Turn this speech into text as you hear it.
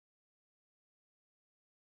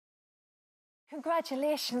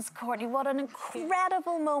Congratulations, Courtney. What an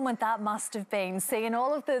incredible moment that must have been, seeing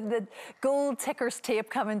all of the gold tickers tape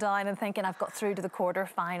coming down and thinking, I've got through to the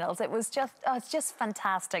quarterfinals. It was just, it's just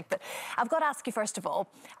fantastic. But I've got to ask you, first of all,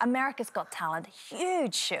 America's Got Talent,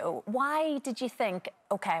 huge show. Why did you think,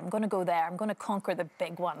 OK, I'm going to go there, I'm going to conquer the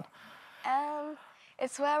big one?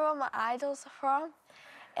 It's where all my idols are from,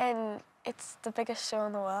 and it's the biggest show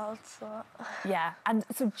in the world, so... Yeah, and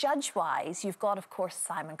so judge-wise, you've got, of course,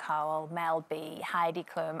 Simon Cowell, Mel B, Heidi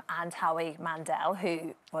Klum and Howie Mandel,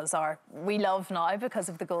 who was our we love now because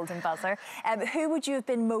of the golden buzzer. Who would you have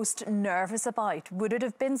been most nervous about? Would it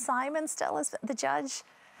have been Simon still as the judge?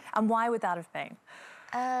 And why would that have been?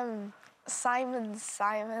 Simon's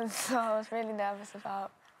Simon, so I was really nervous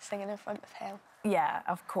about singing in front of him. Yeah,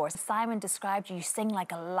 of course. Simon described you sing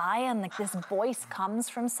like a lion, like this voice comes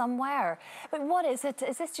from somewhere. But what is it?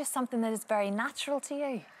 Is this just something that is very natural to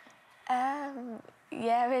you?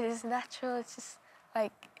 Yeah, it is natural. It's just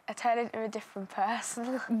like I turn into a different person.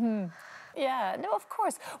 Mm-hmm. Yeah, no, of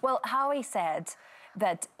course. Well, Howie said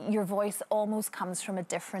that your voice almost comes from a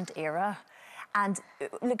different era. And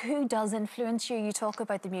look, who does influence you? You talk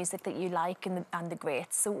about the music that you like and the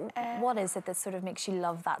greats. So what is it that sort of makes you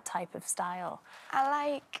love that type of style? I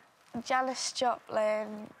like Janis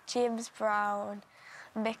Joplin, James Brown,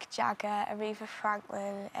 Mick Jagger, Aretha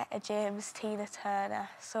Franklin, Etta James, Tina Turner,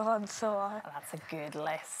 so on and so on. Oh, that's a good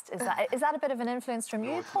list. Is that a bit of an influence from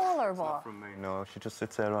you, Paul, or what? Not from me, no. She just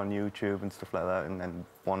sits there on YouTube and stuff like that, and then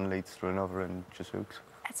one leads to another and just hooks.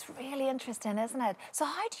 It's really interesting, isn't it? So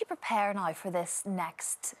how do you prepare now for this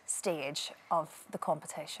next stage of the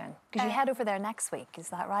competition? Because you head over there next week, is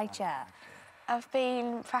that right? Yeah. I've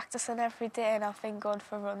been practising every day and I've been going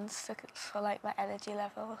for runs for like my energy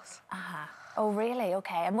levels. Oh, really?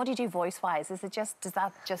 OK. And what do you do voice-wise? Does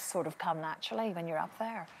that just sort of come naturally when you're up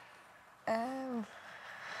there?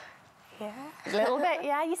 Yeah. A little bit,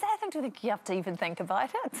 yeah. I don't think you have to even think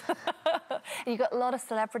about it. You've got a lot of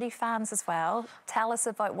celebrity fans as well. Tell us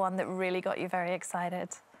about one that really got you very excited.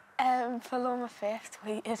 Paloma Faith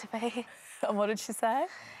tweeted me. And what did she say?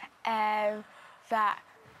 That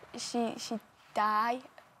she died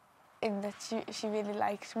and that she really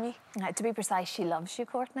liked me. To be precise, she loves you,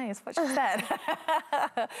 Courtney, is what she said.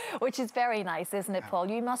 Which is very nice, isn't it, Paul?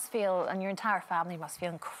 You must feel, and your entire family must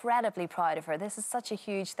feel incredibly proud of her. This is such a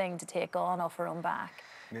huge thing to take on off her own back.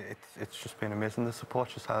 It's just been amazing, the support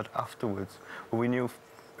she's had afterwards. We knew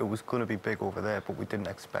it was going to be big over there, but we didn't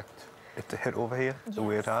expect it to hit over here the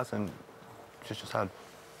way it has, and she's just had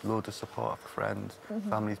loads of support, friends,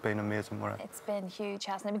 family's been amazing with her. It's been huge,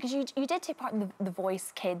 hasn't it? Because you did take part in the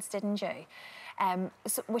Voice Kids, didn't you?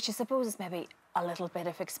 Which I suppose is maybe a little bit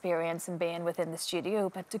of experience in being within the studio,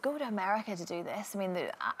 but to go to America to do this, I mean,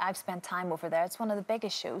 I've spent time over there. It's one of the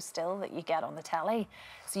biggest shows still that you get on the telly.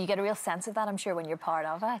 So you get a real sense of that, I'm sure, when you're part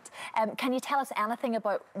of it. Can you tell us anything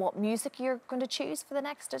about what music you're going to choose for the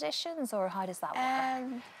next auditions, or how does that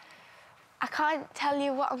work? I can't tell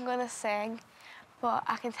you what I'm going to sing, but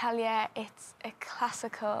I can tell you it's a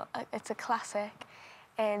classic,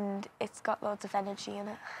 and it's got loads of energy in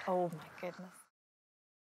it. Oh, my goodness.